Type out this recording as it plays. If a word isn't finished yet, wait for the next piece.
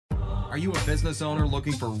Are you a business owner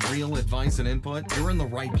looking for real advice and input? You're in the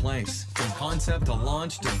right place. From concept to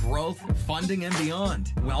launch to growth, funding, and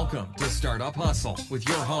beyond. Welcome to Startup Hustle with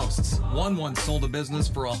your hosts. One once sold a business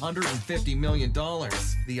for $150 million.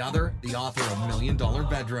 The other, the author of $1 Million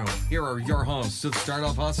Bedroom. Here are your hosts of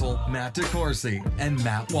Startup Hustle, Matt DeCoursey and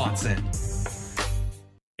Matt Watson.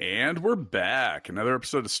 And we're back. Another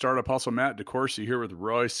episode of Startup Hustle. Matt DeCoursey here with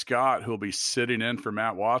Roy Scott, who will be sitting in for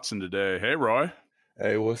Matt Watson today. Hey, Roy.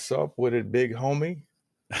 Hey, what's up with it, big homie?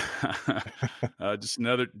 Just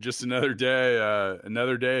another day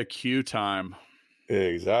of Q time.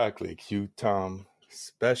 Exactly, Q time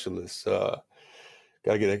specialist. Gotta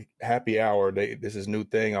get a happy hour. This is a new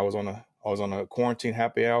thing. I was on a quarantine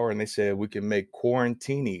happy hour, and they said we can make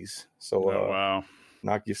quarantinis. So, wow,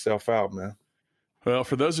 knock yourself out, man. Well,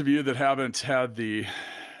 for those of you that haven't had the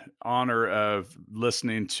honor of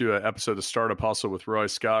listening to an episode of Startup Hustle with Roy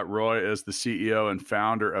Scott, Roy is the CEO and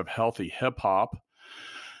founder of Healthy Hip Hop,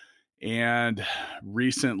 and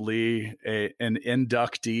recently an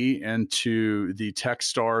inductee into the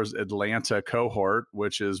Techstars Atlanta cohort,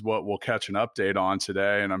 which is what we'll catch an update on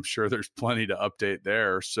today. And I'm sure there's plenty to update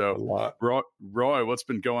there. So Roy, what's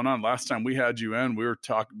been going on? Last time we had you in, we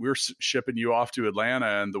were shipping you off to Atlanta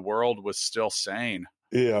and the world was still sane.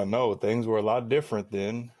 Yeah, no, things were a lot different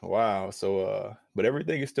then. Wow. So, but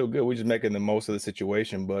everything is still good. We're just making the most of the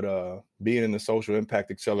situation. But being in the Social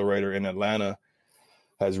Impact Accelerator in Atlanta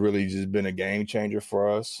has really just been a game changer for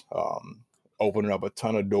us, opening up a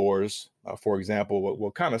ton of doors. For example,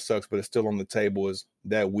 what kind of sucks, but it's still on the table, is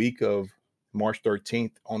that week of March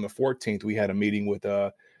 13th, on the 14th, we had a meeting with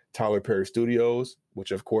Tyler Perry Studios,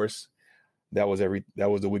 which of course, that was the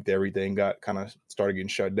week that everything got kind of started getting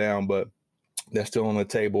shut down, but that's still on the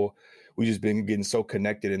table. We just been getting so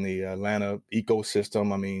connected in the Atlanta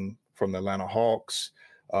ecosystem. I mean, from the Atlanta Hawks,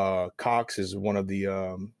 Cox is one of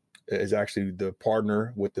the, is actually the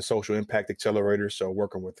partner with the Social Impact Accelerator. So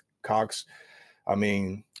working with Cox, I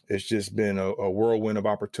mean, it's just been a whirlwind of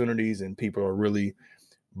opportunities, and people are really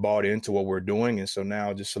bought into what we're doing. And so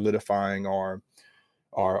now just solidifying our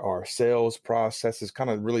sales processes,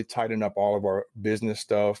 kind of really tightening up all of our business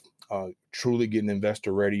stuff, truly getting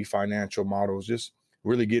investor ready financial models, just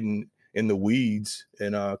really getting in the weeds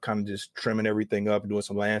and kind of just trimming everything up, doing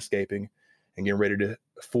some landscaping and getting ready to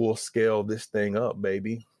full scale this thing up,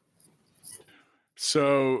 baby.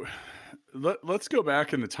 So let's go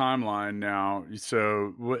back in the timeline now.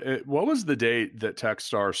 So what was the date that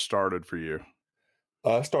Techstars started for you?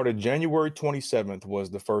 Started January 27th was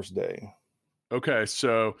the first day. Okay.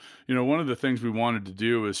 So, one of the things we wanted to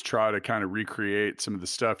do is try to kind of recreate some of the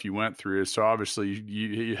stuff you went through. So obviously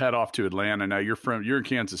you head off to Atlanta. Now you're in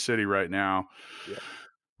Kansas City right now, yeah,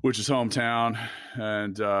 which is hometown,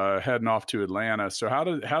 and heading off to Atlanta. So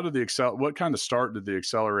what kind of start did the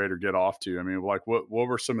accelerator get off to? I mean, like what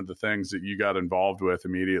were some of the things that you got involved with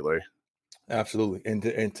immediately? Absolutely.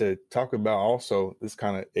 And to talk about also this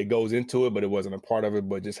it goes into it, but it wasn't a part of it,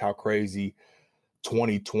 but just how crazy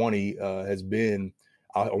 2020 has been.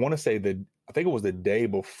 I want to say I think it was the day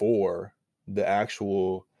before the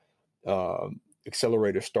actual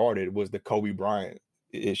accelerator started was the Kobe Bryant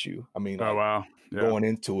issue. I mean, oh, wow. Yeah. Going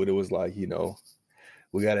into it, it was like,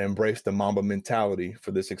 we got to embrace the Mamba mentality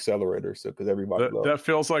for this accelerator. So, because everybody that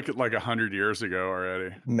feels like 100 years ago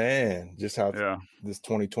already, man, just how this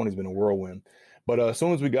 2020 has been a whirlwind. But as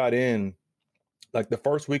soon as we got in, like the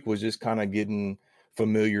first week was just kind of getting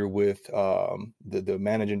familiar with the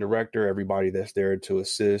managing director, everybody that's there to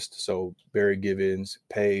assist. So Barry Givens,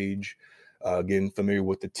 Paige, getting familiar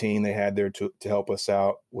with the team they had there to help us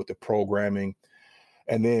out with the programming.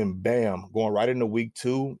 And then bam, going right into week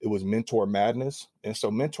 2, it was Mentor Madness. And so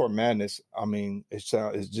Mentor Madness, I mean, it's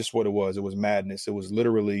just what it was. It was madness. It was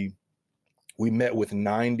literally, we met with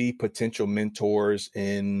 90 potential mentors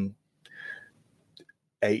in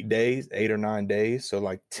 8 or 9 days. So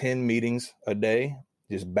like 10 meetings a day,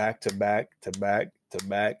 just back to back,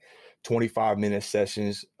 25-minute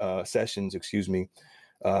sessions,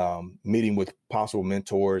 meeting with possible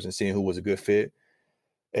mentors and seeing who was a good fit.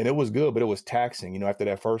 And it was good, but it was taxing, after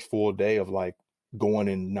that first full day of like going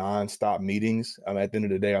in nonstop meetings. I mean, at the end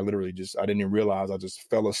of the day, I didn't even realize I just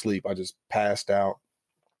fell asleep. I just passed out,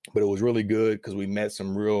 but it was really good because we met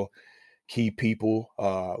some real key people.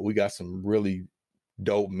 We got some really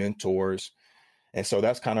dope mentors. And so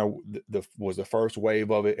that's kind of was the first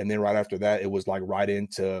wave of it. And then right after that, it was like right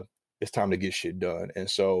into, it's time to get shit done. And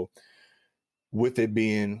so with it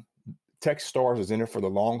being, Techstars is in it for the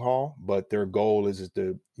long haul, but their goal is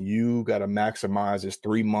you got to maximize this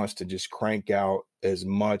 3 months to just crank out as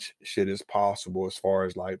much shit as possible as far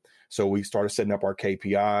as so we started setting up our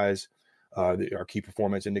KPIs. our key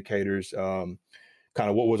performance indicators, kind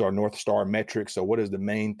of what was our North Star metric. So what is the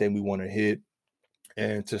main thing we want to hit?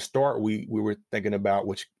 And to start, we were thinking about,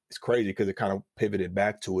 which is crazy because it kind of pivoted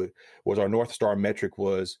back to it, was our North Star metric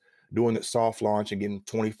was doing the soft launch and getting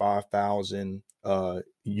 25,000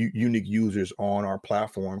 unique users on our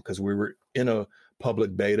platform, because we were in a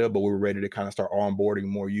public beta, but we were ready to kind of start onboarding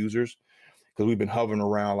more users, because we've been hovering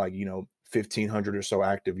around 1,500 or so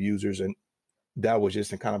active users. And that was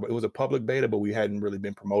just it was a public beta, but we hadn't really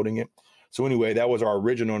been promoting it. So anyway, that was our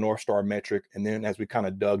original North Star metric. And then as we kind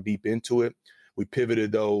of dug deep into it, we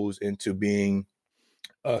pivoted those into being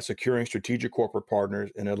securing strategic corporate partners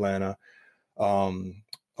in Atlanta,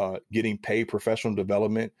 getting paid professional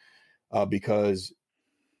development, because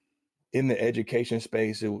in the education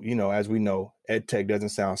space, as we know, ed tech doesn't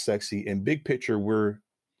sound sexy. In big picture, we're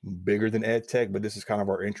bigger than ed tech, but this is kind of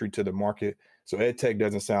our entry to the market. So ed tech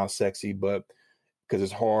doesn't sound sexy, but because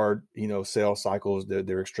it's hard, sales cycles,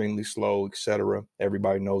 they're extremely slow, et cetera.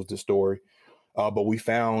 Everybody knows the story. But we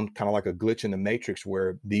found kind of like a glitch in the matrix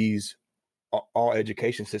where all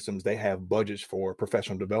education systems, they have budgets for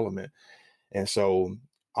professional development. And so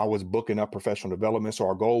I was booking up professional development. So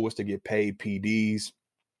our goal was to get paid PDs,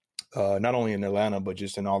 not only in Atlanta, but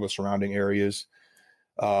just in all the surrounding areas,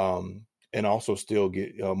 and also still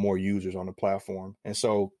get more users on the platform. And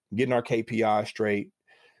so getting our KPI straight,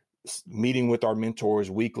 meeting with our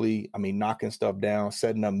mentors weekly, knocking stuff down,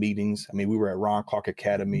 setting up meetings. We were at Ron Clark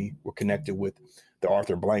Academy. We're connected with the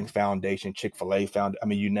Arthur Blank Foundation, Chick-fil-A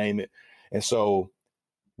Foundation, you name it. And so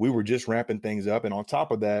we were just ramping things up. And on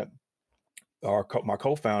top of that, my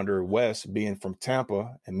co-founder, Wes, being from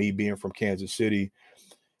Tampa and me being from Kansas City,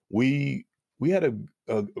 we had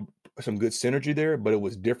some good synergy there, but it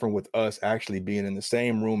was different with us actually being in the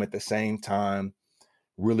same room at the same time,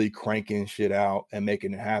 really cranking shit out and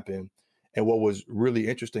making it happen. And what was really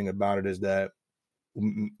interesting about it is that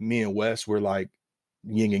me and Wes were like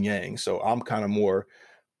yin and yang. So I'm kind of more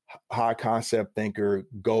high concept thinker,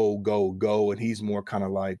 go, go, go. And he's more kind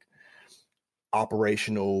of like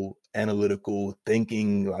operational, analytical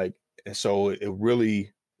thinking. And so it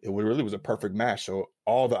really was a perfect match. So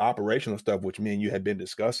all the operational stuff, which me and you had been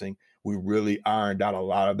discussing, we really ironed out a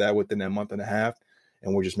lot of that within that month and a half.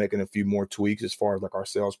 And we're just making a few more tweaks as far as our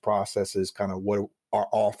sales processes, kind of what our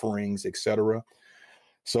offerings, et cetera.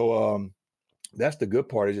 So that's the good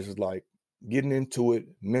part, is just getting into it,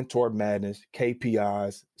 mentor madness,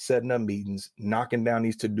 KPIs, setting up meetings, knocking down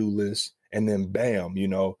these to-do lists, and then bam,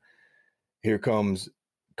 here comes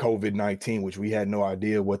COVID-19, which we had no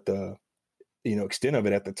idea what the extent of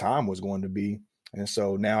it at the time was going to be. And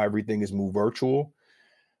so now everything is moved virtual.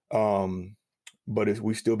 But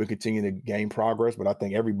we've still been continuing to gain progress. But I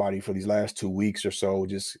think everybody for these last 2 weeks or so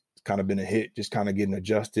just kind of been a hit, just kind of getting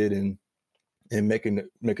adjusted and making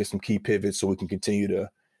some key pivots so we can continue to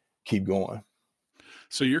keep going.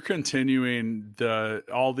 So you're continuing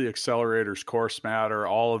all the accelerators, Course Matter,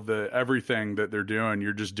 all of everything that they're doing.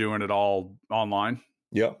 You're just doing it all online.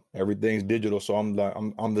 Yep, everything's digital. So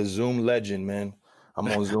I'm the Zoom legend, man. I'm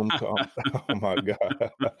on Zoom. Oh my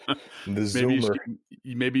God. The Zoomer.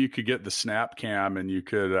 Maybe you could get the Snap Cam and you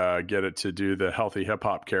could get it to do the healthy hip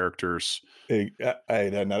hop characters. Hey,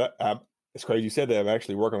 it's crazy you said that. I'm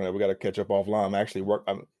actually working on that. We got to catch up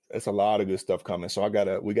offline. It's a lot of good stuff coming. So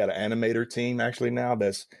we got an animator team actually now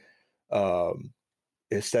that's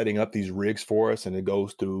is setting up these rigs for us, and it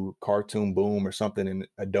goes through Cartoon Boom or something in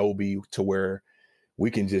Adobe to where we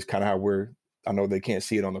can just kind of I know they can't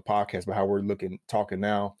see it on the podcast, but how we're talking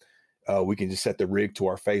now, we can just set the rig to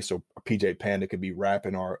our face. So PJ Panda could be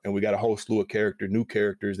rapping and we got a whole slew of new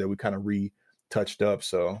characters that we kind of retouched up.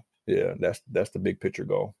 So yeah, that's the big picture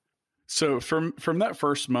goal. So from that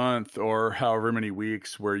first month or however many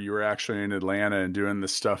weeks where you were actually in Atlanta and doing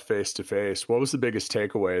this stuff face to face, what was the biggest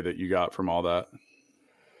takeaway that you got from all that?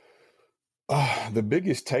 The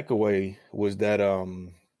biggest takeaway was that,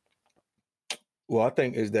 I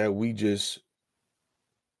think is that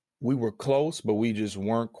we were close, but we just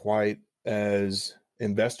weren't quite as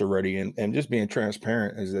investor ready, and just being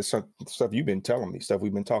transparent is that stuff you've been telling me, stuff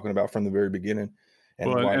we've been talking about from the very beginning.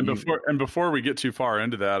 And before we get too far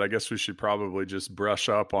into that, I guess we should probably just brush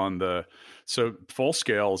up on so Full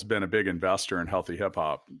Scale has been a big investor in healthy hip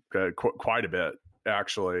hop, quite a bit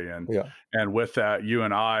actually. And with that, you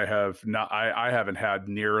and I I haven't had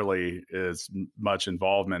nearly as much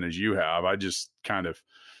involvement as you have. I just kind of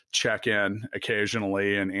check in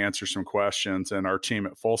occasionally and answer some questions. And our team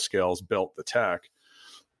at Full Scale has built the tech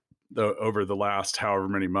over the last however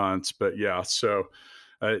many months. But yeah, so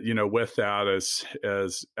with that,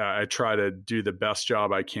 as I try to do the best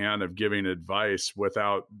job I can of giving advice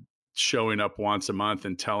without showing up once a month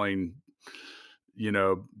and telling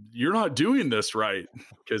you're not doing this right,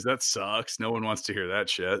 because that sucks. No one wants to hear that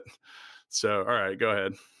shit. So, all right, go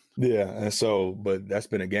ahead. Yeah. And so, but that's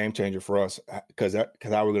been a game changer for us because I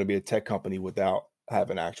was going to be a tech company without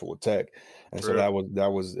having actual tech. And True. so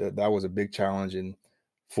that was a big challenge in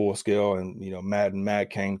full scale. And, Matt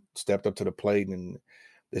King stepped up to the plate, and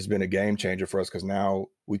it's been a game changer for us because now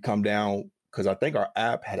we come down, because I think our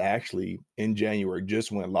app had actually in January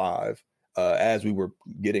just went live as we were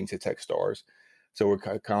getting to Techstars. So we're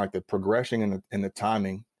kind of like the progression and the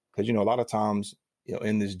timing, because, a lot of times,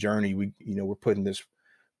 in this journey, we're putting this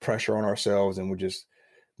pressure on ourselves, and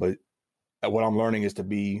but what I'm learning is to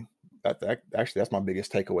be, actually, that's my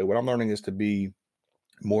biggest takeaway. What I'm learning is to be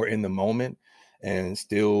more in the moment, and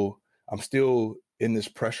I'm still in this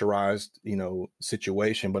pressurized,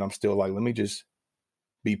 situation, but I'm still like, let me just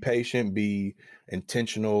be patient, be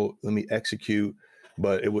intentional, let me execute.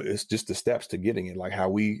 But it's just the steps to getting it, like how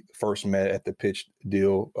we first met at the pitch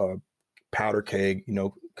deal, powder keg, a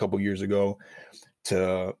couple years ago,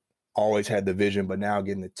 to always had the vision, but now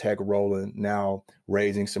getting the tech rolling, now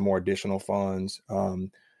raising some more additional funds,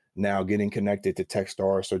 now getting connected to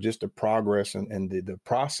Techstars. So just the progress and the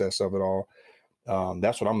process of it all,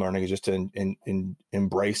 that's what I'm learning, is just to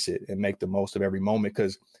embrace it and make the most of every moment.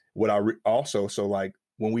 Because so like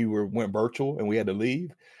when we went virtual and we had to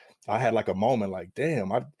leave, I had like a moment like,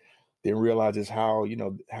 damn, I didn't realize just how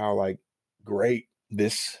like great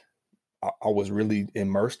this. I was really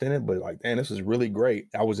immersed in it, but like, man, this is really great.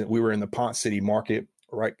 We were in the Ponce City market,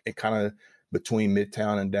 right? It kind of between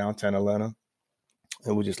Midtown and downtown Atlanta.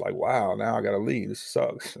 And we're just like, wow, now I got to leave. This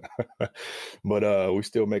sucks. But we're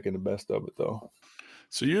still making the best of it though.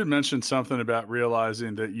 So you had mentioned something about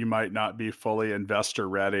realizing that you might not be fully investor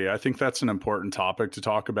ready. I think that's an important topic to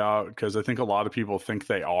talk about, because I think a lot of people think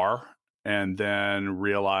they are and then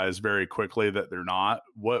realize very quickly that they're not.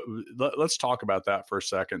 Let's talk about that for a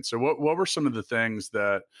second. So what were some of the things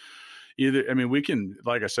that we can,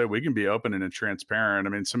 like I said, we can be open and transparent. I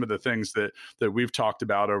mean, some of the things that we've talked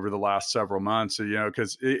about over the last several months,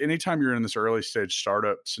 because anytime you're in this early stage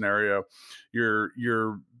startup scenario, you're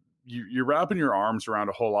wrapping your arms around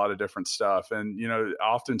a whole lot of different stuff. And,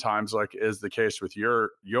 oftentimes, like is the case with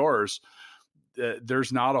yours,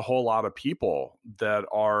 there's not a whole lot of people that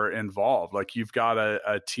are involved. Like you've got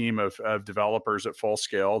a team of developers at Full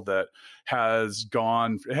Scale that has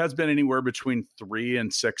been anywhere between 3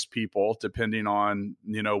 and 6 people, depending on,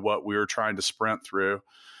 what we were trying to sprint through.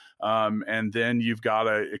 And then you've got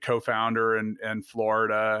a co-founder in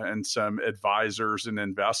Florida and some advisors and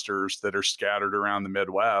investors that are scattered around the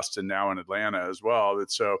Midwest and now in Atlanta as well.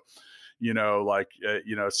 So,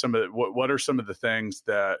 some of what are some of the things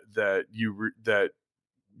that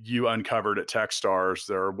you uncovered at Techstars,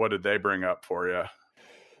 or what did they bring up for you?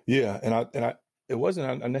 Yeah, and it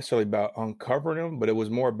wasn't necessarily about uncovering them, but it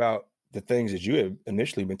was more about the things that you had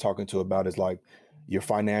initially been talking to about, is like your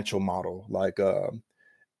financial model, like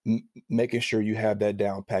making sure you have that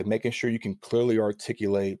down pat, making sure you can clearly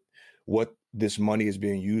articulate what this money is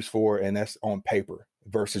being used for, and that's on paper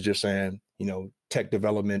versus just saying, tech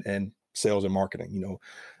development and sales and marketing,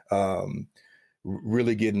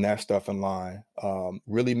 really getting that stuff in line,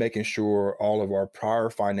 really making sure all of our prior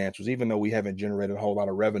financials, even though we haven't generated a whole lot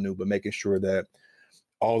of revenue, but making sure that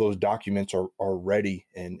all those documents are ready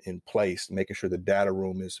and in place, making sure the data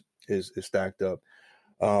room is stacked up.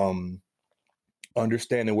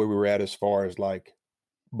 Understanding where we were at as far as like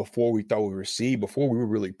before we thought we were seed, before we were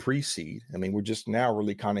really pre-seed. I mean, we're just now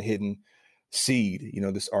really kind of hitting seed,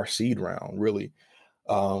 this our seed round, really.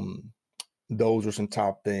 Those are some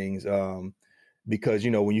top things, because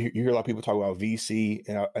when you hear a lot of people talk about VC,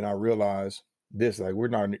 and I realize this, like we're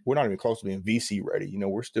not even close to being VC ready.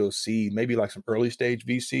 We're still seed, maybe like some early stage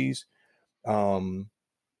VCs.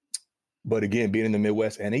 But again, being in the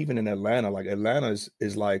Midwest and even in Atlanta, like Atlanta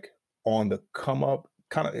is like on the come up,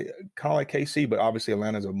 kind of like KC, but obviously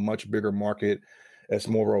Atlanta is a much bigger market. It's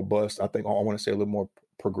more robust. I think I want to say a little more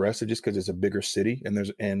progressive, just because it's a bigger city,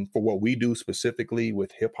 and for what we do specifically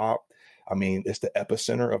with hip hop, I mean, it's the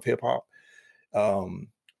epicenter of hip hop.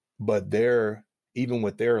 But even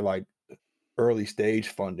with their like early stage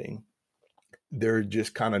funding, they're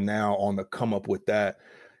just kind of now on the come up with that,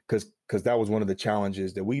 because that was one of the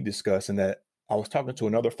challenges that we discussed, and that I was talking to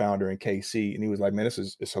another founder in KC, and he was like, man,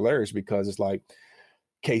 it's hilarious, because it's like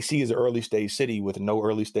KC is an early stage city with no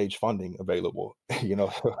early stage funding available,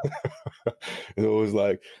 It was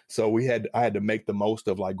like, so I had to make the most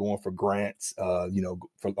of like going for grants, for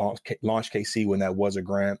Launch KC when that was a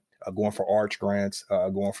grant, going for Arch grants,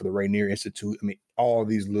 going for the Rainier Institute. I mean, all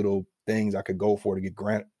these little things I could go for to get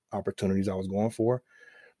grant opportunities I was going for.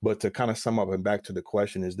 But to kind of sum up and back to the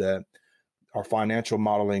question is that our financial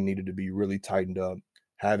modeling needed to be really tightened up,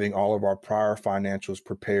 having all of our prior financials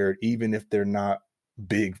prepared, even if they're not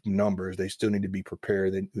big numbers, they still need to be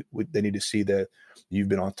prepared. They need to see that you've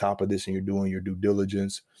been on top of this and you're doing your due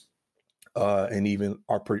diligence. And even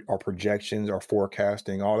our projections, our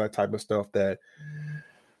forecasting, all that type of stuff that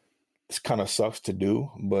it's kind of sucks to do,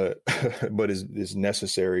 but is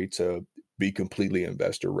necessary to be completely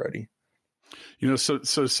investor ready. So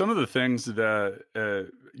some of the things that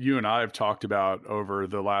you and I have talked about over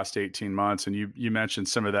the last 18 months, and you mentioned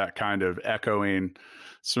some of that kind of echoing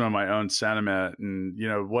some of my own sentiment.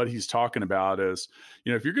 And, what he's talking about is,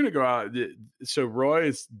 if you're going to go out, so Roy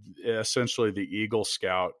is essentially the Eagle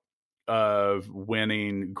Scout of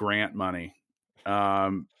winning grant money. I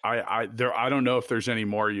don't know if there's any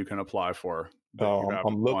more you can apply for.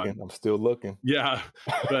 I'm looking. I'm still looking. Yeah,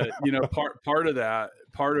 but part of that,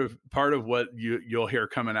 part of what you'll hear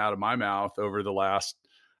coming out of my mouth over the last,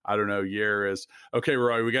 I don't know, year is, okay,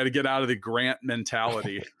 Roy, we got to get out of the grant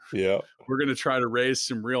mentality. Yeah, we're going to try to raise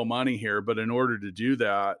some real money here, but in order to do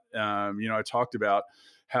that, I talked about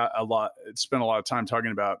spent a lot of time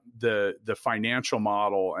talking about the financial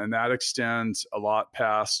model, and that extends a lot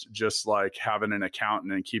past just like having an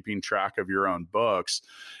accountant and keeping track of your own books.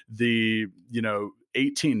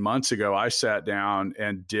 18 months ago, I sat down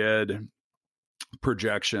and did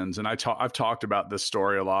projections, and I've talked about this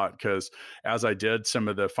story a lot because as I did some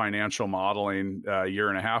of the financial modeling a year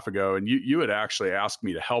and a half ago, and you had actually asked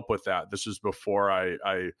me to help with that. This was before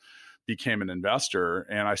I became an investor,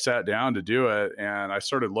 and I sat down to do it, and I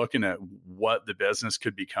started looking at what the business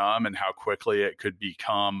could become and how quickly it could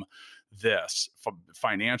become this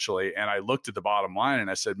financially. And I looked at the bottom line and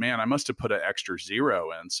I said, man, I must have put an extra zero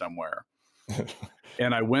in somewhere.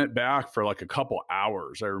 And I went back for like a couple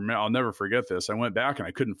hours. I'll never forget this. I went back and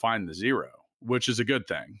I couldn't find the zero, which is a good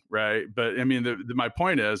thing, right? But I mean, my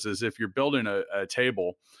point is if you're building a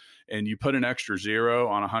table and you put an extra zero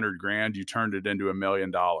on $100,000, you turned it into $1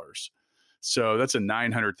 million. So that's a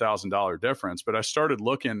 $900,000 difference. But I started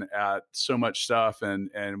looking at so much stuff, and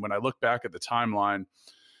when I look back at the timeline,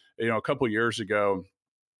 a couple of years ago,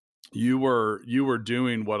 you were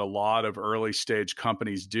doing what a lot of early stage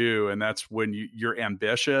companies do, and that's when you're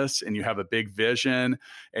ambitious and you have a big vision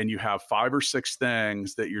and you have 5 or 6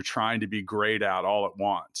 things that you're trying to be great at all at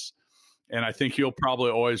once. And I think you'll probably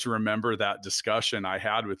always remember that discussion I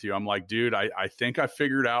had with you. I'm like, dude, I think I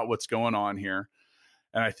figured out what's going on here.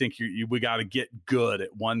 And I think we got to get good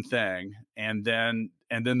at one thing, and then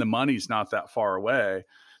the money's not that far away.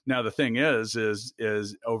 Now the thing is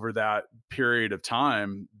over that period of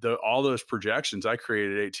time, all those projections I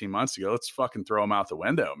created 18 months ago, let's fucking throw them out the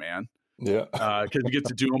window, man. Yeah, because we get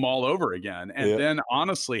to do them all over again. And then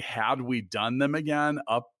honestly, had we done them again,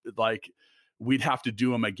 we'd have to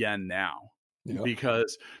do them again now. Yeah.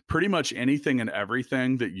 Because pretty much anything and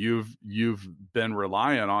everything that you've been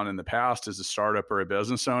relying on in the past as a startup or a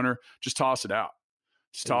business owner, just toss it out.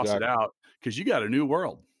 Just toss it out, because you got a new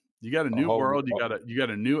world. You got a new world. You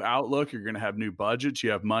got a new outlook. You're going to have new budgets.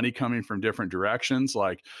 You have money coming from different directions.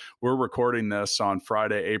 Like, we're recording this on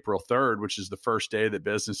Friday, April 3rd, which is the first day that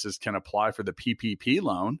businesses can apply for the PPP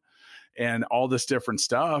loan and all this different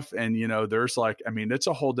stuff. And, there's it's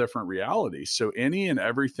a whole different reality. So any and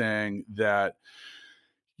everything that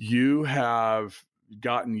you have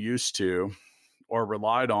gotten used to or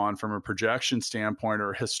relied on from a projection standpoint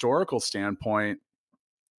or a historical standpoint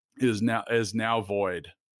is now void.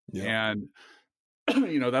 Yeah. And,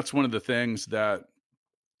 that's one of the things that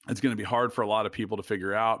it's going to be hard for a lot of people to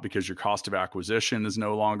figure out, because your cost of acquisition is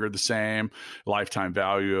no longer the same. Lifetime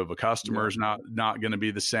value of a customer is not going to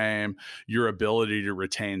be the same. Your ability to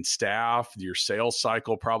retain staff, your sales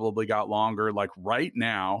cycle probably got longer. Like right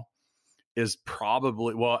now is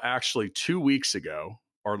probably, actually 2 weeks ago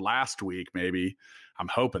or last week, maybe, I'm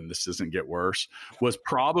hoping this doesn't get worse, was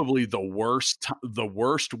probably the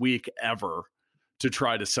worst week ever to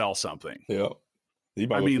try to sell something. Yeah. You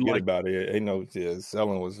might forget about it.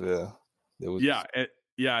 Selling was,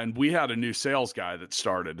 and we had a new sales guy that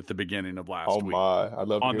started at the beginning of last week. Oh my, I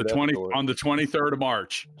love on the 23rd of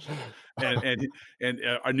March, and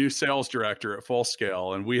a new sales director at Full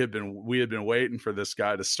Scale. And we had been waiting for this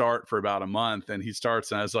guy to start for about a month, and he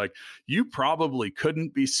starts, and I was like, you probably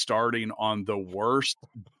couldn't be starting on a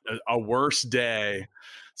worse day.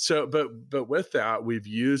 So, but with that, we've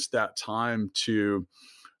used that time to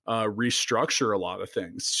restructure a lot of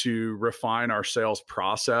things, to refine our sales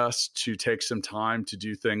process, to take some time to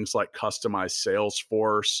do things like customized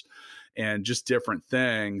Salesforce and just different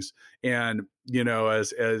things. And,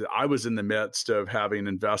 as I was in the midst of having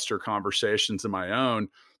investor conversations of my own,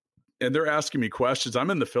 and they're asking me questions. I'm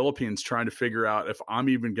in the Philippines trying to figure out if I'm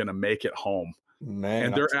even going to make it home.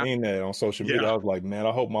 Man, And I've seen that on social media. I was like, man,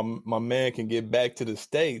 I hope my man can get back to the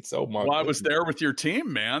States. Oh my! Well, I was there with your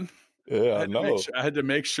team, man. Yeah, I know. I had to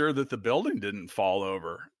make sure that the building didn't fall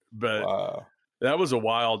over, but wow. That was a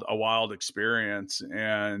wild experience.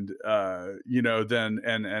 And,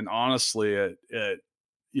 and honestly, it,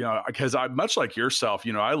 because I, much like yourself,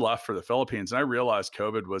 I left for the Philippines and I realized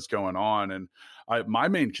COVID was going on. And my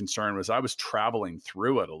main concern was I was traveling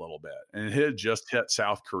through it a little bit, and it had just hit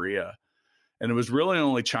South Korea. And it was really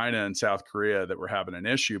only China and South Korea that were having an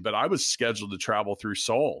issue, but I was scheduled to travel through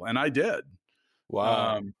Seoul, and I did.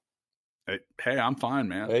 Wow. Hey, I'm fine,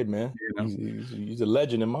 man. Hey, man, he's a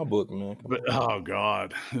legend in my book, man. But oh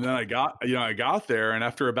God! And then I got there, and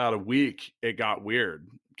after about a week, it got weird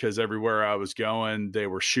because everywhere I was going, they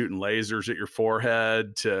were shooting lasers at your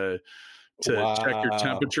forehead to check your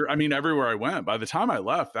temperature. I mean, everywhere I went. By the time I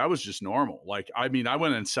left, that was just normal. Like, I mean, I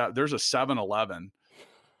went and there's a 7-Eleven.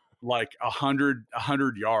 Like 100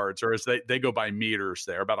 yards, or as they go by meters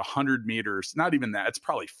there, about 100 meters, not even that, it's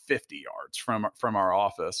probably 50 yards from our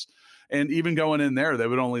office. And even going in there, they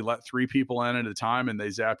would only let 3 people in at a time, and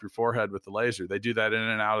they zap your forehead with the laser. They do that in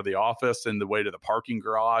and out of the office, and the way to the parking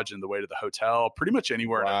garage, and the way to the hotel, pretty much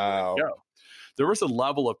anywhere. Wow. You go. There was a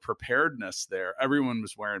level of preparedness there. Everyone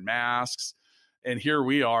was wearing masks. And here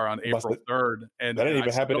we are on April 3rd. And that didn't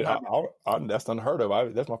even happen. That's unheard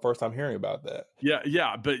of. That's my first time hearing about that.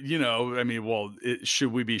 Yeah. But, I mean,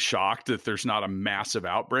 should we be shocked that there's not a massive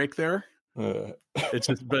outbreak there? It's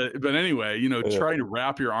just, but anyway, trying to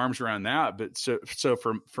wrap your arms around that. But so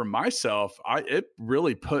for myself, it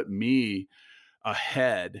really put me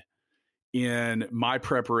ahead in my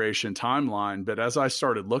preparation timeline. But as I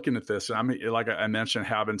started looking at this, I mean, like I mentioned,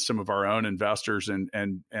 having some of our own investors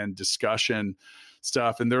and discussion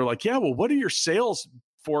stuff, and they're like, yeah, well, what are your sales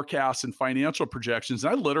forecasts and financial projections?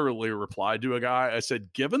 And I literally replied to a guy. I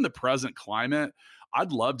said, given the present climate,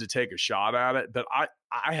 I'd love to take a shot at it, but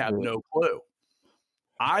I have no clue.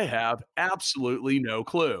 I have absolutely no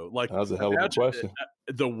clue. Like, that was a hell of a question.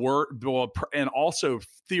 And also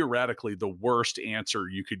theoretically, the worst answer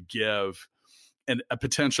you could give a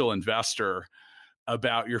potential investor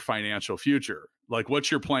about your financial future. Like,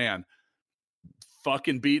 what's your plan?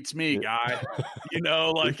 Fucking beats me, guy.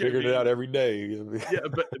 Like figured it out every day. Yeah,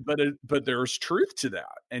 but there's truth to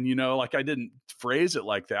that. And like, I didn't phrase it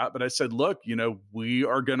like that, but I said, look,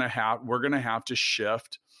 we're gonna have to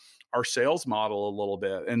shift our sales model a little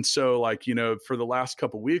bit. And so, like, for the last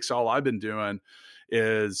couple of weeks, all I've been doing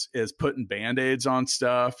is putting Band-Aids on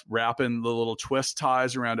stuff, wrapping the little twist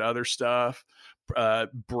ties around other stuff,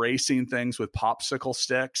 bracing things with popsicle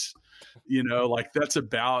sticks. Like, that's an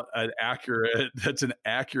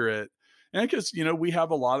accurate, and because, we had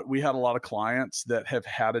a lot of clients that have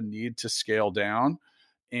had a need to scale down,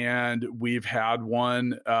 and we've had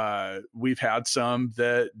some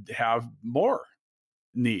that have more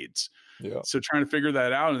needs. Yeah. So trying to figure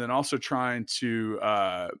that out, and then also trying to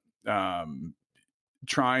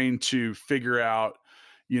figure out,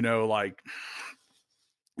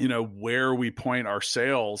 where we point our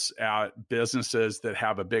sales at businesses that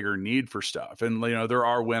have a bigger need for stuff. And, there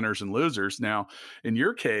are winners and losers. Now, in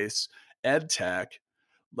your case, ed tech,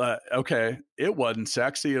 okay, it wasn't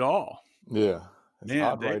sexy at all. Yeah. It's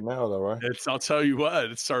hot right now, though, right? I'll tell you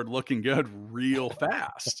what, it started looking good real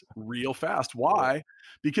fast. Why? Yeah.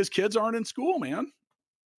 Because kids aren't in school, man.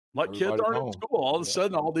 Like, everybody's kids aren't in school. All of a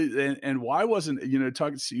sudden, all these, and why wasn't,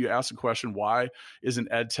 you asked the question, why isn't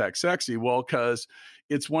ed tech sexy? Well, because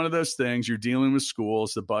it's one of those things, you're dealing with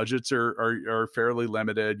schools, the budgets are fairly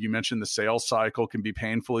limited. You mentioned the sales cycle can be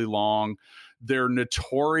painfully long. They're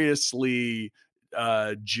notoriously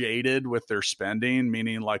jaded with their spending,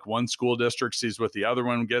 meaning like one school district sees what the other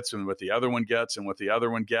one gets and what the other one gets and what the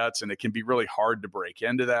other one gets. And it can be really hard to break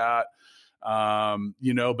into that.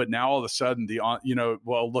 But now all of a sudden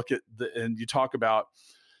look at and you talk about,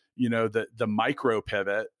 the micro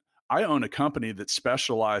pivot. I own a company that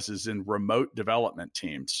specializes in remote development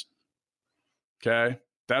teams. Okay.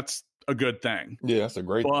 That's a good thing. Yeah. That's a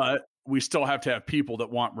great thing. We still have to have people that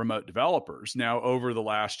want remote developers. Now, over the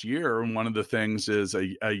last year, and one of the things is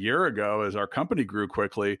a year ago, as our company grew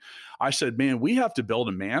quickly, I said, man, we have to build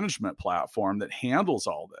a management platform that handles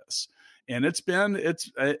all this. And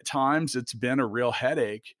at times it's been a real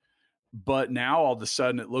headache, but now all of a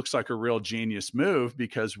sudden it looks like a real genius move,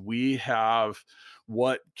 because we have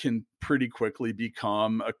what can pretty quickly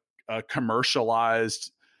become a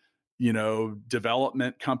commercialized,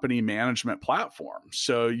 development company management platform.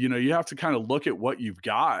 So, you have to kind of look at what you've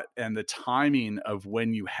got and the timing of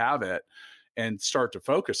when you have it. and start to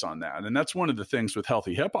focus on that. And that's one of the things with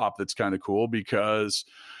Healthy Hip Hop that's kind of cool, because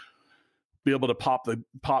be able to pop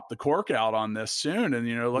the cork out on this soon.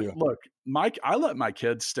 And, look, Mike, I let my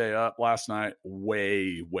kids stay up last night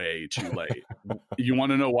way, way too late. You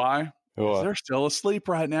want to know why? They're still asleep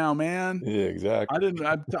right now, man. Yeah, exactly.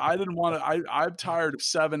 I didn't want to, I'm tired of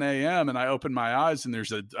 7 a.m. and I open my eyes and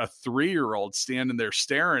there's a 3-year-old standing there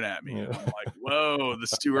staring at me. Yeah. And I'm like, whoa,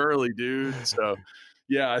 this is too early, dude. So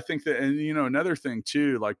yeah, I think that, and another thing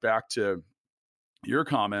too, like back to your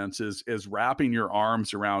comments is wrapping your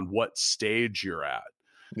arms around what stage you're at.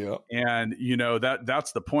 Yeah. And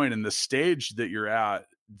that's the point. In the stage that you're at,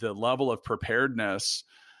 the level of preparedness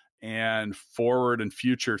and forward and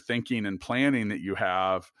future thinking and planning that you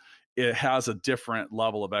have, it has a different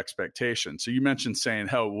level of expectation. So you mentioned saying,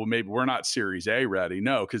 oh, well, maybe we're not Series A ready.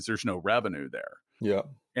 No, because there's no revenue there. Yeah.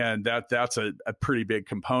 And that's a pretty big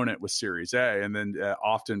component with Series A, and then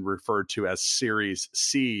often referred to as Series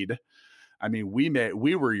Seed. I mean,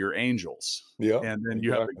 we were your angels. Yeah. And then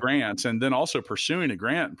you have the grants, and then also pursuing a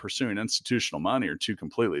grant and pursuing institutional money are two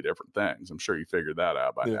completely different things. I'm sure you figured that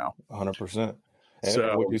out by now. 100%.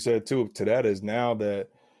 And what you said too, to that is now that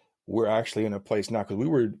we're actually in a place now, because we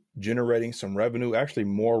were generating some revenue, actually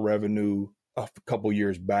more revenue a couple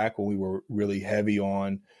years back when we were really heavy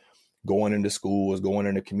on going into schools, going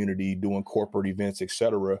into community, doing corporate events, et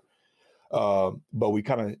cetera. But we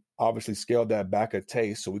kind of obviously scaled that back a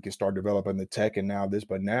taste so we could start developing the tech and now this.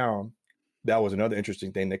 But now that was another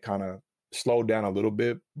interesting thing that kind of slowed down a little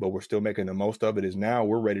bit, but we're still making the most of it, is now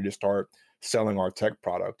we're ready to start selling our tech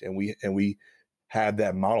product. And we had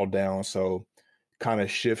that model down. So kind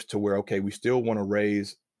of shifts to where, okay, we still want to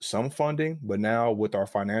raise some funding, but now with our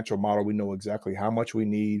financial model, we know exactly how much we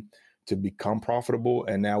need to become profitable.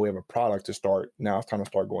 And now we have a product to start. Now it's time to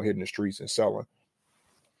start going hitting the streets and selling.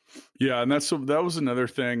 Yeah. And that was another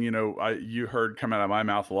thing, you heard come out of my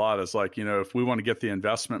mouth a lot is like, if we want to get the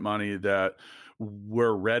investment money that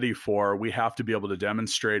we're ready for, we have to be able to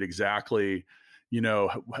demonstrate exactly,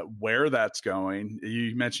 where that's going.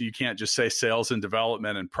 You mentioned you can't just say sales and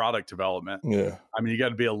development and product development. Yeah. I mean, you got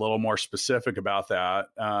to be a little more specific about that.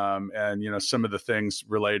 And, some of the things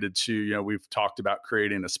related to, we've talked about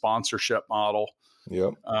creating a sponsorship model.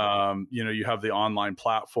 Yep. You have the online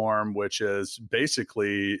platform, which is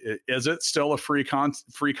basically, is it still a free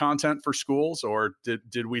content for schools, or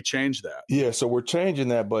did we change that? Yeah. So we're changing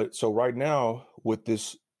that. But so right now with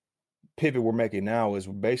this pivot we're making now is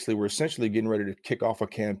basically, we're essentially getting ready to kick off a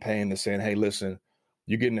campaign that's saying, hey, listen,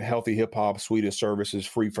 you're getting a Healthy Hip Hop suite of services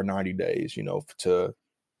free for 90 days,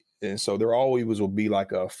 and so there always will be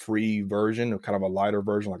like a free version, or kind of a lighter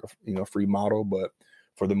version, like a, free model, but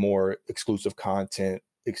for the more exclusive content,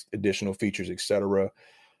 additional features, et cetera,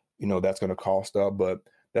 that's going to cost up. But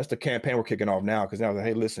that's the campaign we're kicking off now. Cause now,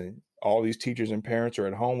 hey, listen, all these teachers and parents are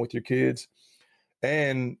at home with your kids,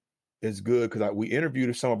 and it's good because we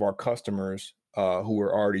interviewed some of our customers who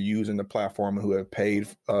were already using the platform and who have paid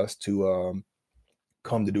us to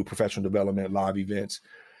come to do professional development, live events.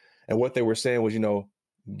 And what they were saying was,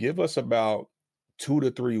 give us about 2 to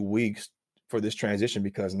 3 weeks for this transition,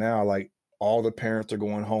 because now like all the parents are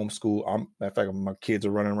going homeschool. In fact, my kids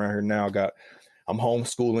are running around here now. I'm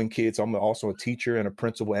homeschooling kids. I'm also a teacher and a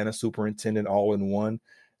principal and a superintendent all in one.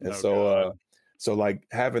 And so like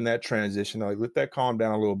having that transition, like let that calm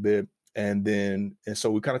down a little bit. And so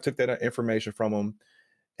we kind of took that information from them.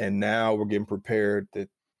 And now we're getting prepared that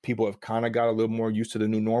people have kind of got a little more used to the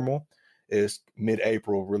new normal. Is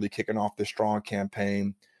mid-April, really kicking off this strong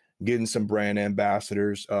campaign, getting some brand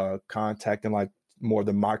ambassadors, contacting like more of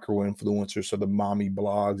the micro influencers, so the mommy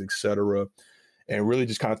blogs, et cetera, and really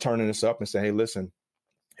just kind of turning this up and say, hey, listen,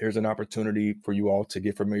 here's an opportunity for you all to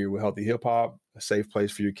get familiar with Healthy Hip Hop, a safe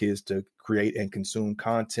place for your kids to create and consume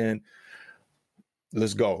content.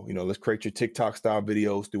 Let's go. Let's create your TikTok style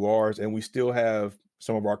videos through ours. And we still have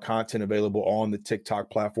some of our content available on the TikTok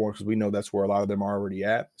platform, because we know that's where a lot of them are already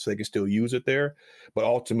at. So they can still use it there, but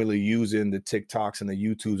ultimately using the TikToks and the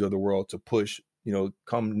YouTubes of the world to push,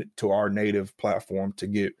 come to our native platform to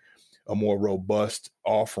get a more robust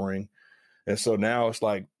offering. And so now it's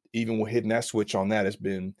like, even with hitting that switch on that, it's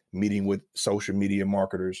been meeting with social media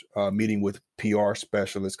marketers, meeting with PR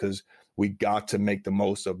specialists, because we got to make the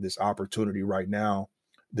most of this opportunity right now,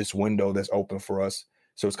 this window that's open for us.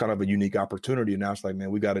 So it's kind of a unique opportunity. And now it's like,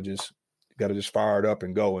 man, we got to just fire it up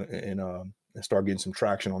and go and start getting some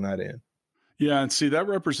traction on that end. Yeah, and see, that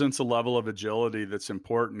represents a level of agility that's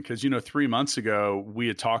important because, 3 months ago, we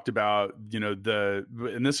had talked about,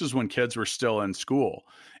 and this is when kids were still in school,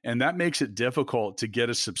 and that makes it difficult to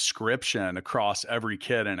get a subscription across every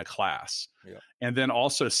kid in a class. Yeah. And then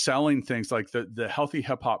also selling things like the Healthy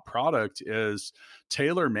Hip Hop product is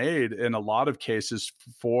tailor-made in a lot of cases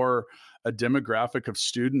for a demographic of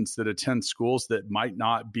students that attend schools that might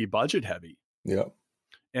not be budget heavy. Yeah.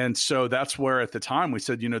 And so that's where at the time we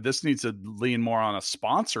said, this needs to lean more on a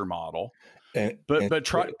sponsor model, but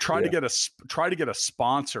try to get a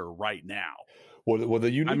sponsor right now. Well, the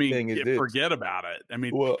unique thing is forget about it. I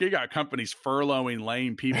mean, you got companies furloughing,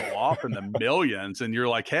 laying people off in the millions, and you're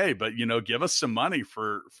like, hey, but give us some money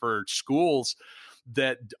for schools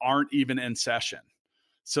that aren't even in session.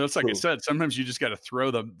 So it's like I said, sometimes you just got to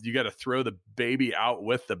throw the baby out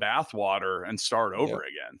with the bathwater and start over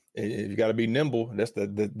again. You got to be nimble. That's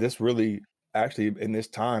this really actually in this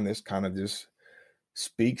time, this kind of just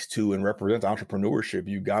speaks to and represents entrepreneurship.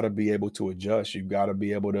 You got to be able to adjust. You got to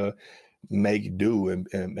be able to make do and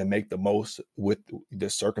make the most with the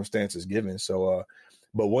circumstances given. So,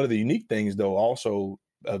 but one of the unique things though, also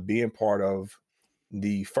of being part of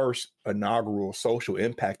the first inaugural social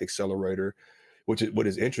impact accelerator, what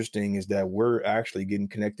is interesting is that we're actually getting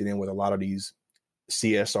connected in with a lot of these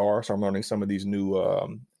CSR. So I'm learning some of these new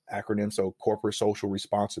acronyms. So corporate social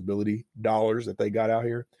responsibility dollars that they got out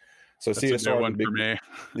here. So that's CSR one for me.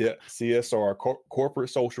 Yeah, CSR, corporate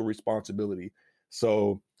social responsibility.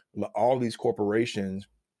 So all these corporations,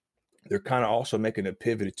 they're kind of also making a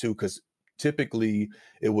pivot too, because typically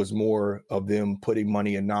it was more of them putting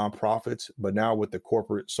money in nonprofits, but now with the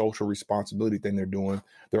corporate social responsibility thing they're doing,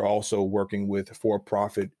 they're also working with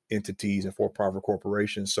for-profit entities and for-profit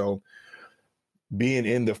corporations. So being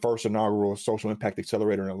in the first inaugural social impact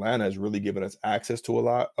accelerator in Atlanta has really given us access to a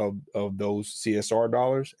lot of those CSR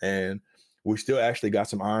dollars. And we still actually got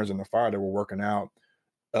some irons in the fire that we're working out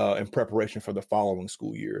in preparation for the following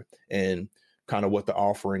school year, and kind of what the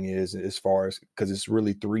offering is as far as, because it's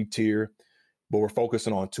really 3-tier, but we're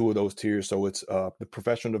focusing on 2 of those tiers. So it's the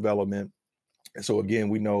professional development. And so again,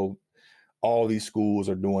 we know all these schools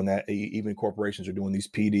are doing that. Even corporations are doing these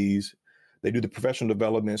PDs. They do the professional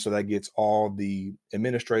development. So that gets all the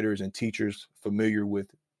administrators and teachers familiar with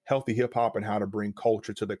healthy hip hop and how to bring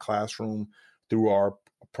culture to the classroom through our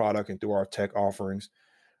product and through our tech offerings.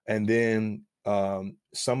 And then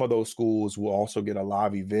some of those schools will also get a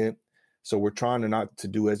live event. So we're trying not to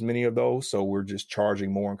do as many of those. So we're just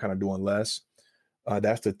charging more and kind of doing less.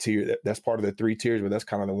 That's the tier. That's part of the 3 tiers, but that's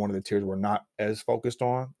kind of one of the tiers we're not as focused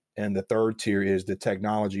on. And the 3rd tier is the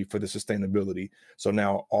technology for the sustainability. So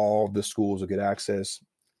now all the schools will get access,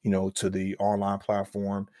 to the online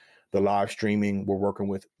platform, the live streaming. We're working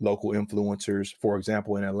with local influencers, for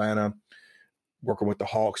example, in Atlanta, working with the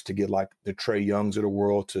Hawks to get like the Trey Youngs of the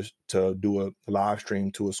world to do a live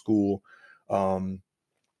stream to a school.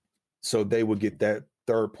 So they would get that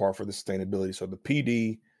 3rd part for the sustainability. So the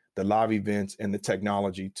PD, the live events, and the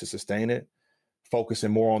technology to sustain it,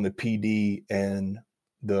 focusing more on the PD and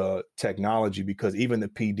the technology, because even the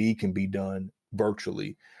PD can be done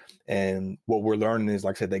virtually. And what we're learning is,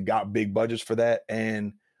 like I said, they got big budgets for that.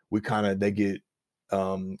 And they get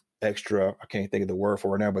extra, I can't think of the word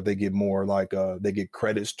for it now, but they get more like they get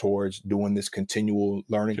credits towards doing this continual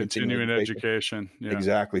learning, continuing education. Yeah.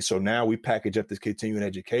 Exactly. So now we package up this continuing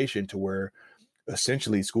education to where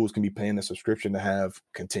essentially schools can be paying a subscription to have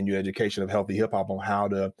continued education of healthy hip hop on how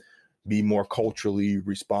to be more culturally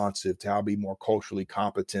responsive, to how to be more culturally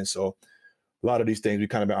competent. So a lot of these things we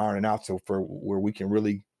kind of been ironing out, so for where we can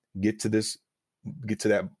really get to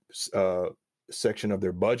that section of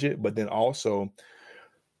their budget, but then also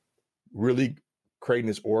really creating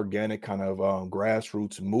this organic kind of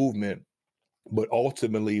grassroots movement, but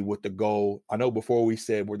ultimately with the goal, I know before we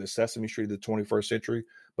said we're the Sesame Street of the 21st century,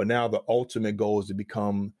 but now the ultimate goal is to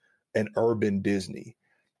become an urban Disney.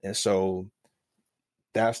 And so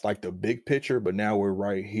that's like the big picture, but now we're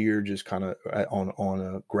right here just kind of on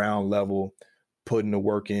a ground level, putting the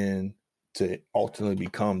work in to ultimately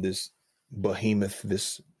become this behemoth,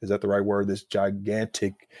 is that the right word? This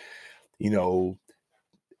gigantic,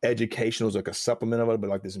 educational is like a supplement of it, but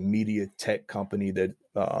like this media tech company that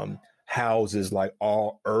houses like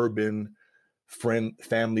all urban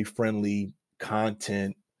family friendly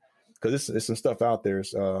content. Because there's some stuff out there.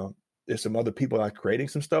 There's some other people like creating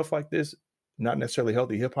some stuff like this, not necessarily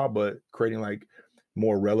healthy hip hop, but creating like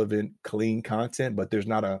more relevant, clean content, but there's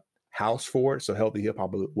not a house for it. So healthy hip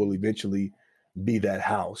hop will eventually be that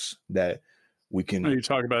house that we can. You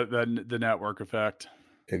talk about the network effect.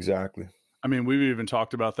 Exactly. I mean, we've even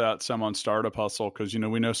talked about that some on Startup Hustle because,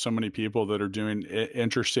 we know so many people that are doing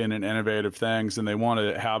interesting and innovative things, and they want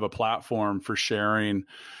to have a platform for sharing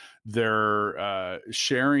their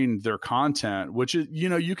content, which is,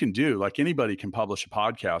 you can do. Like anybody can publish a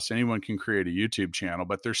podcast, anyone can create a YouTube channel,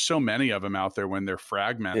 but there's so many of them out there. When they're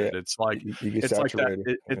fragmented, it's like you get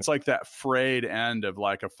saturated. It's like that frayed end of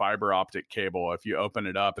like a fiber optic cable. If you open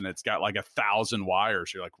it up and it's got like 1,000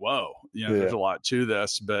 wires, you're like, whoa, there's a lot to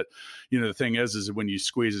this. But the thing is when you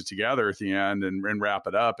squeeze it together at the end and wrap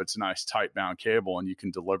it up, it's a nice tight bound cable, and you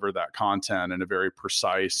can deliver that content in a very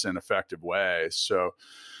precise and effective way. So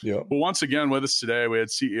well, once again, with us today, we had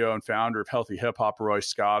CEO and founder of Healthy Hip Hop, Roy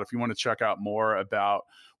Scott. If you want to check out more about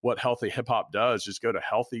what Healthy Hip Hop does, just go to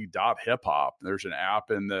healthy.hiphop. There's an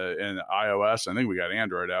app in iOS. I think we got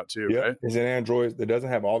Android out too, right? It's an Android that doesn't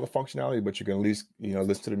have all the functionality, but you can at least,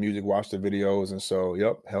 listen to the music, watch the videos. And so,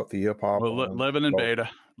 Healthy Hip Hop. Well, living in beta.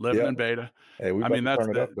 Hey, we turn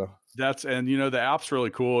it up though. The app's really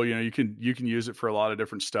cool. You can use it for a lot of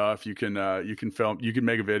different stuff. You can film, you can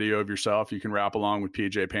make a video of yourself. You can rap along with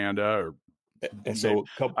PJ Panda, or and so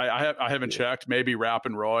I haven't checked. Maybe Rap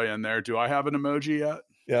and Roy in there. Do I have an emoji yet?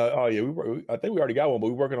 Yeah. Oh yeah. I think we already got one, but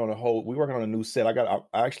we're working on a new set.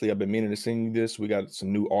 I've been meaning to send you this. We got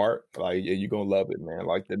some new art. Like, you're going to love it, man.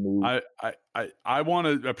 Like the new, I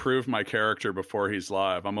want to approve my character before he's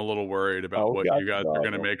live. I'm a little worried about what you guys are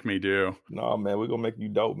going to make me do. No, man, we're going to make you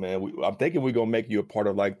dope, man. I'm thinking we're going to make you a part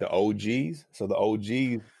of like the OGs. So the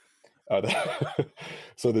OGs,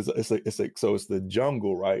 so it's the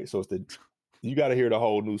jungle, right? So you got to hear the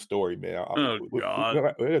whole new story, man. God.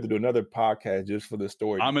 We have to do another podcast just for the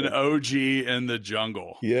story. I'm an OG in the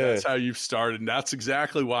jungle. Yeah. That's how you've started. And that's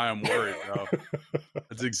exactly why I'm worried, bro.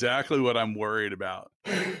 That's exactly what I'm worried about.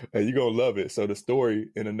 And you're going to love it. So the story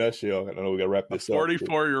in a nutshell, I know we got to wrap this up.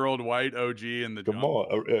 44-year-old white OG in the jungle.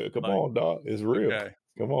 Come on, dog. It's real. Okay.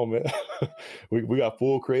 Come on, man. we got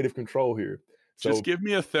full creative control here. So, just give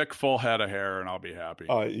me a thick, full head of hair, and I'll be happy.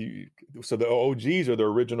 So the OGs are the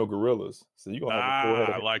original gorillas. So you're gonna have a full head of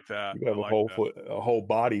hair. I like that. You have a whole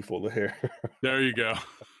body full of hair. There you go.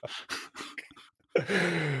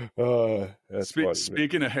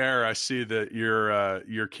 Speaking of hair, I see that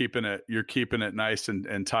you're keeping it nice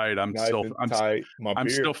and tight. I'm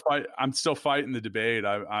still fighting the debate.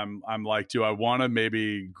 I'm like, do I want to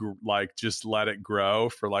maybe just let it grow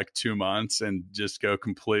for like 2 months and just go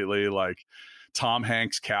completely like Tom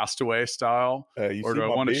Hanks Castaway style, or do I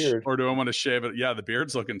want to shave it? Yeah, the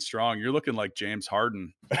beard's looking strong. You're looking like James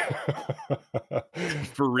Harden.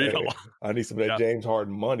 For real. Hey, I need some of that James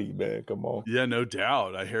Harden money, man. Come on. Yeah, no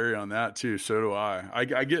doubt. I hear you on that too. So do I.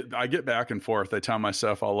 I get back and forth. I tell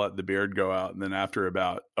myself I'll let the beard go out, and then after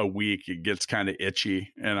about a week, it gets kind of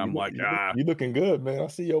itchy, and I'm you looking good, man. I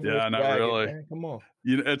see you over there. Yeah, not really. Man. Come on.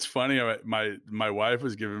 It's funny. My wife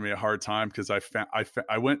was giving me a hard time because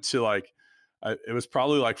I went to like. It was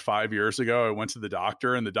probably like 5 years ago. I went to the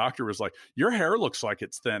doctor, and the doctor was like, "Your hair looks like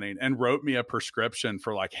it's thinning," and wrote me a prescription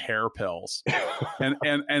for like hair pills. and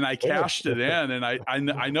I cashed it in, and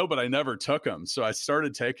I know, but I never took them. So I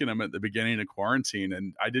started taking them at the beginning of quarantine,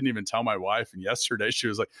 and I didn't even tell my wife. And yesterday she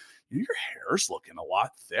was like, "Your hair's looking a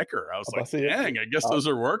lot thicker." I was like, "Dang, I guess those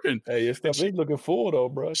are working." Hey, your stuff is looking full though,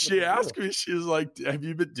 bro. She asked me, she was like,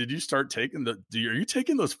 did you start taking are you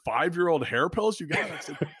taking those 5-year-old hair pills you got? I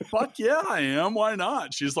said, fuck yeah, I am. Why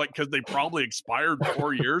not? She's like, because they probably expired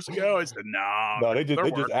 4 years ago. I said, no, they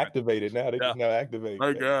just activated now. They just now activated.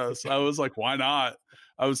 I guess. I was like, why not?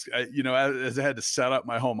 As I had to set up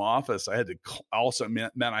my home office, I had to also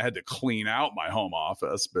meant I had to clean out my home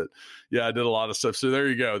office. But yeah, I did a lot of stuff. So there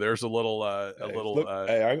you go. There's a little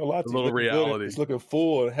reality. It's looking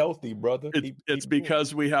full and healthy, brother. It's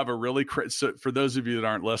because we have a really so for those of you that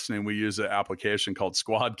aren't listening, we use an application called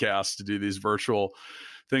Squadcast to do these virtual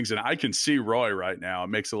things, and I can see Roy right now. It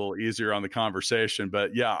makes it a little easier on the conversation,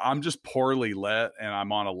 but yeah, I'm just poorly lit and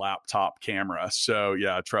I'm on a laptop camera. So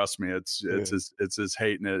yeah, trust me, it's as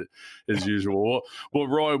hating it as usual. Well,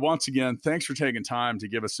 Roy, once again, thanks for taking time to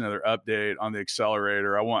give us another update on the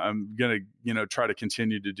accelerator. I'm going to, try to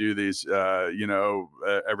continue to do these,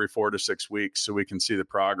 every 4 to 6 weeks so we can see the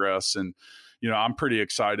progress. And, I'm pretty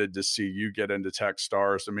excited to see you get into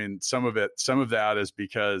Techstars. I mean, some of that is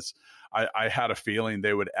because I had a feeling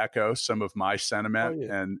they would echo some of my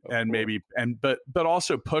sentiment but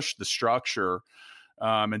also push the structure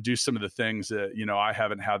and do some of the things that, you know, I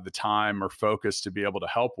haven't had the time or focus to be able to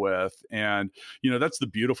help with. And, you know, that's the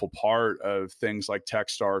beautiful part of things like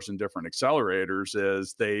Techstars and different accelerators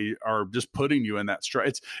is they are just putting you in that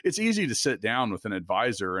stride. It's easy to sit down with an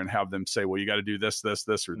advisor and have them say, well, you got to do this, this,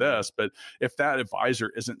 this, or this. But if that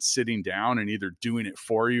advisor isn't sitting down and either doing it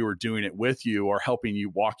for you or doing it with you or helping you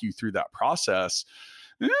walk you through that process,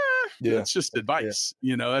 it's just advice.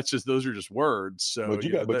 You know, that's just, those are just words. So but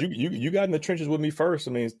you got in the trenches with me first.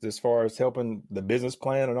 I mean, as far as helping the business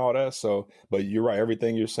plan and all that. So, but you're right.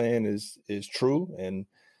 Everything you're saying is true. And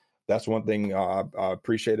that's one thing I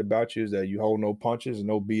appreciate about you is that you hold no punches and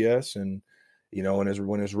no BS. And, you know, when it's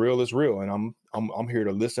real, it's real. And I'm here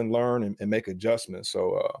to listen, learn, and make adjustments.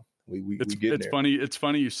 So, we get it's funny. It's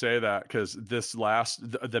funny you say that because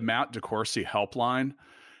the Matt DeCourcy helpline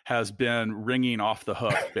has been ringing off the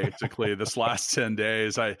hook basically this last 10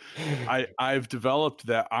 days. I've developed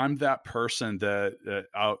that I'm that person that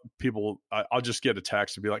I'll just get a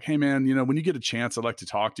text and be like, hey man, you know, when you get a chance, I'd like to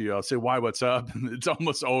talk to you. I'll say, why, what's up? And it's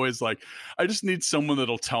almost always like, I just need someone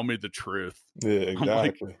that'll tell me the truth. Yeah,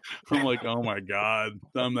 exactly. I'm like, oh my God,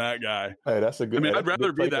 I'm that guy. Hey, that's a good, I mean, I'd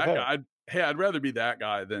rather be that guy. I'd rather be that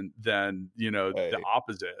guy than you know, the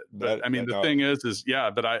opposite. But I mean, the thing is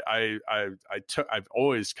but I've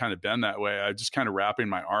always kind of been that way. I just kind of wrapping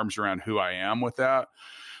my arms around who I am with that.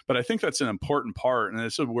 But I think that's an important part. And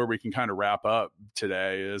this is where we can kind of wrap up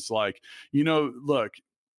today is like, you know, look,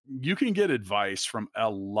 you can get advice from a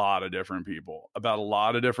lot of different people about a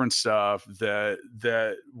lot of different stuff that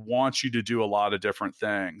wants you to do a lot of different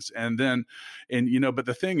things. And you know, but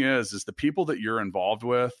the thing is the people that you're involved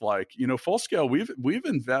with, like, you know, Full Scale, we have a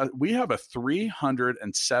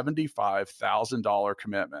 $375,000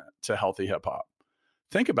 commitment to Healthy Hip Hop.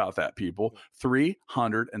 Think about that, people.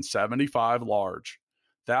 375 large.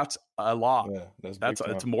 That's a lot. Yeah,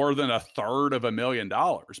 it's more than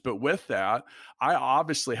 $350,000. But with that, I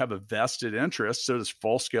obviously have a vested interest. So does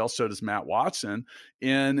Full Scale. So does Matt Watson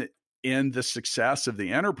in the success of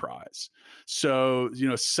the enterprise. So, you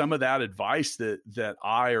know, some of that advice that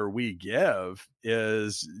we give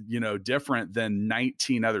is, you know, different than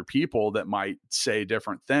 19 other people that might say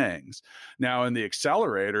different things. Now in the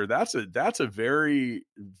accelerator, that's a very,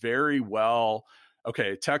 very well,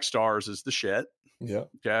 okay, Techstars is the shit. Yeah.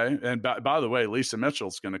 Okay. And by the way, Lisa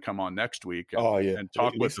Mitchell's going to come on next week and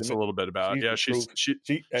talk with us a little bit about it. Yeah. She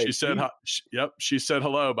said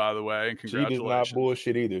hello, by the way, and congratulations. She does not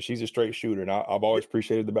bullshit either. She's a straight shooter. And I've always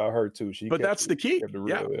appreciated about her too. But that's the key.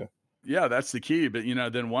 Yeah, that's the key. But, you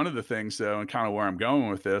know, then one of the things though, and kind of where I'm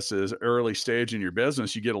going with this is early stage in your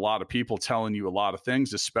business, you get a lot of people telling you a lot of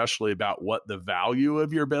things, especially about what the value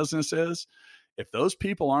of your business is. If those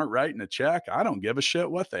people aren't writing a check, I don't give a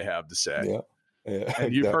shit what they have to say. Yeah. Yeah,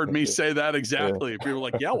 and you've heard me say that exactly. People are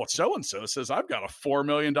like, yeah, well, so-and-so says I've got a $4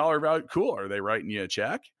 million value. Cool. Are they writing you a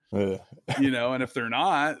check? You know, and if they're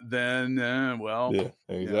not, then, exactly.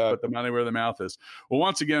 Put the money where the mouth is. Well,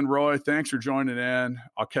 once again, Roy, thanks for joining in.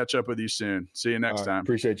 I'll catch up with you soon. See you next time.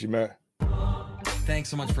 Appreciate you, Matt. Thanks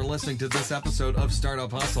so much for listening to this episode of Startup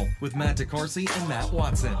Hustle with Matt DeCourcy and Matt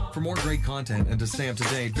Watson. For more great content and to stay up to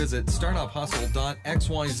date, visit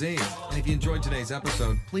startuphustle.xyz. And if you enjoyed today's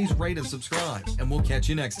episode, please rate and subscribe, and we'll catch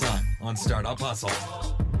you next time on Startup Hustle.